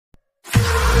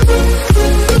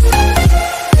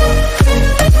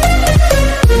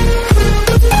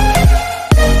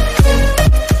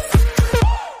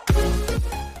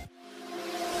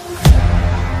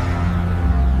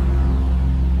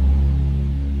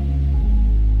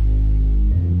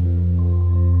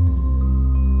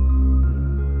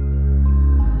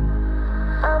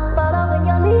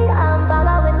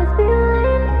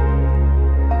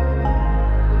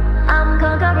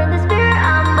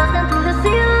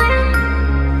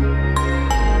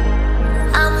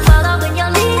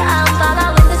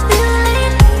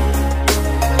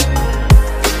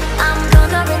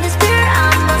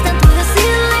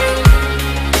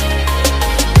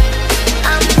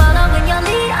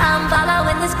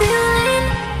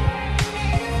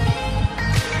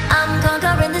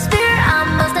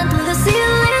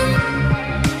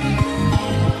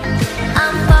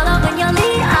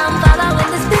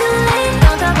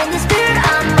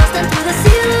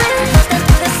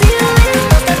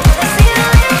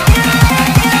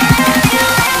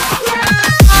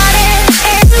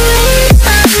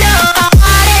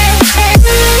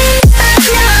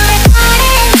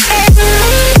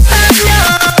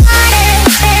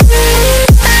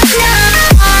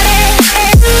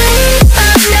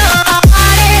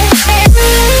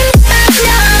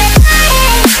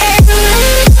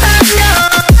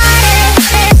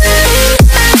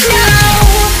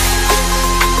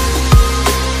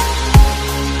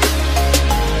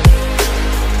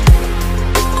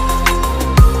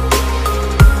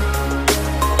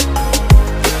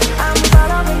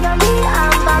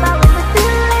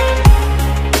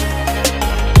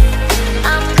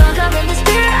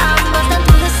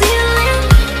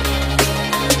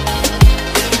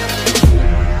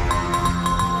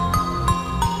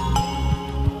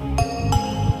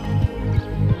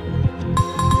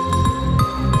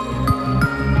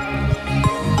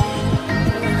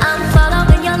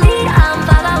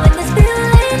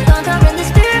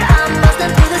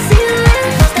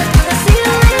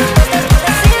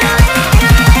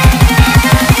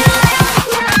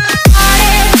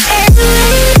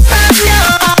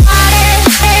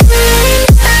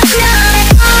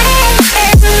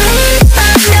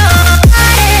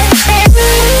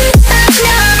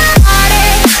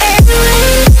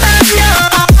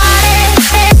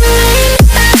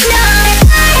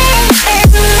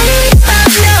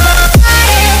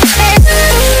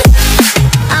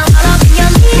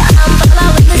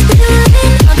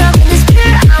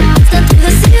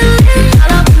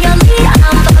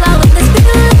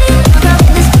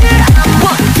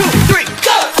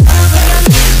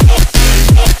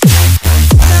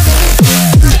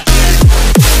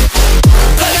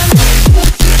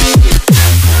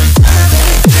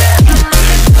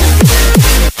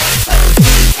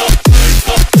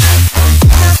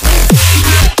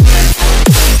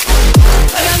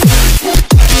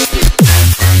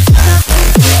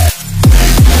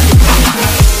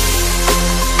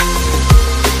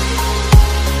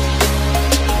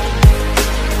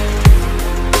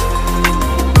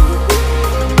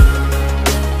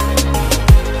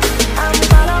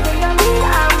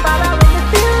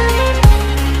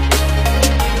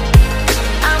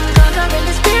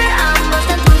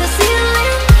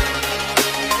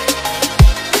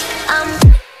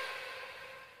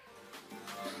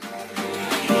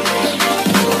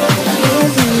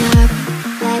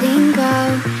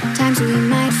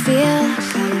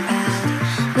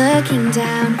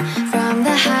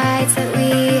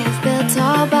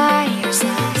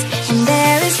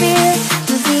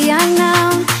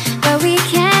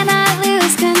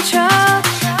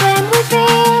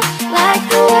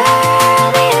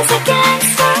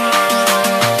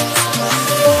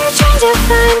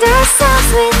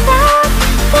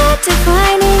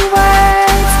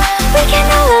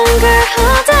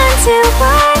to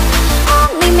what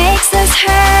only makes us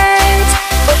hurt.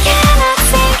 We cannot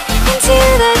sink into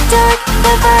the dark.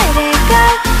 The vertigo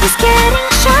is getting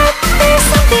sharp. There's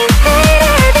something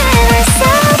greater than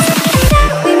ourselves, and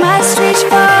that we must reach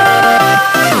for.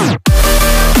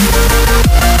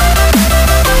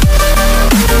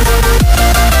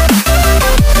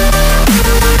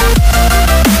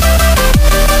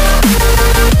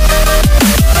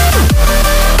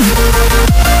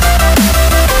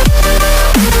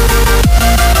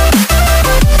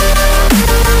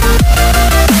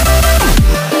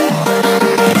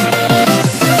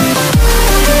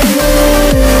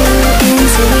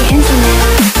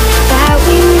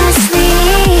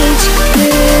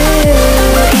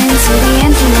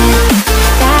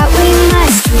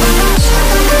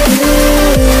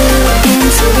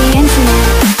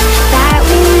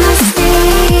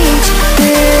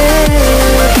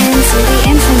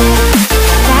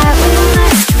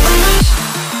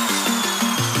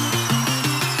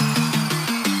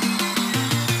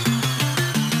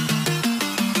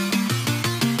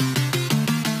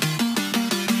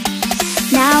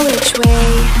 Now which way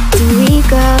do we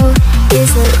go is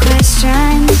the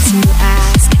question to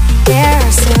ask. There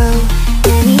are so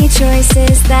many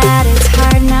choices that it's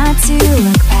hard not to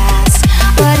look past.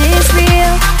 What is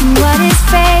real and what is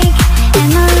fake,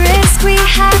 and the risk we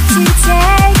have to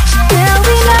take. Will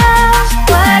we know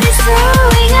what is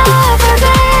throwing off our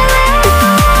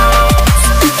balance?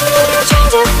 We're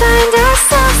trying to find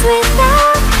ourselves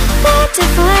without the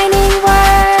defining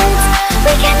words.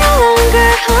 We can no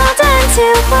longer hold on to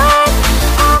what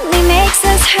only makes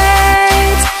us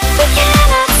hurt. We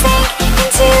cannot sink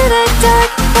into the dark.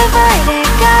 The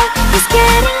vertigo is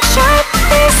getting sharp.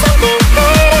 There's something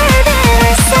greater than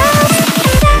ourselves,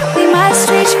 and that we must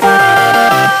reach for.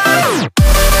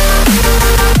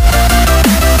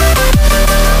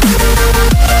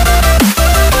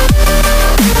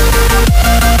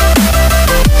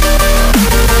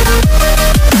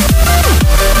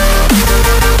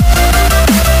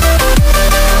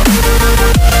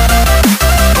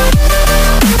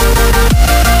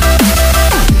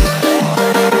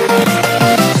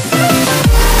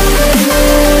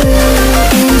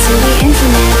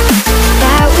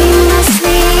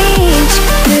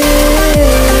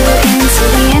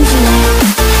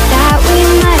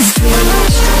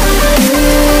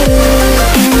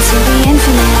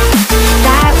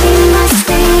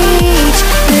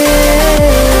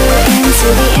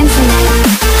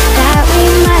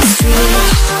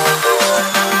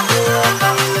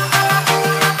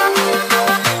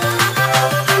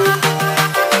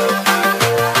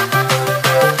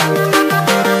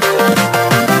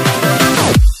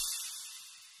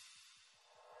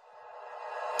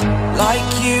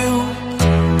 Like you,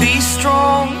 be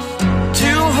strong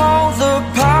to hold the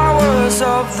powers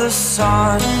of the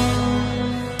sun.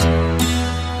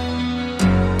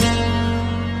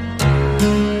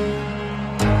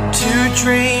 To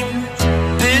dream,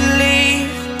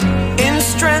 believe in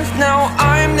strength. Now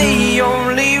I'm the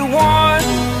only one,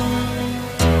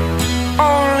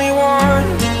 only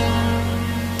one.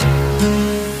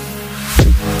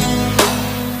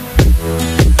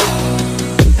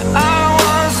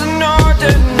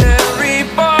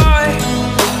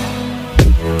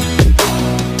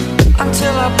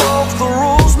 Until I broke the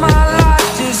rules, my life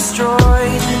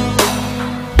destroyed.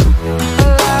 A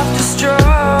life destroyed.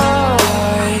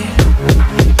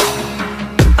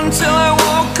 Until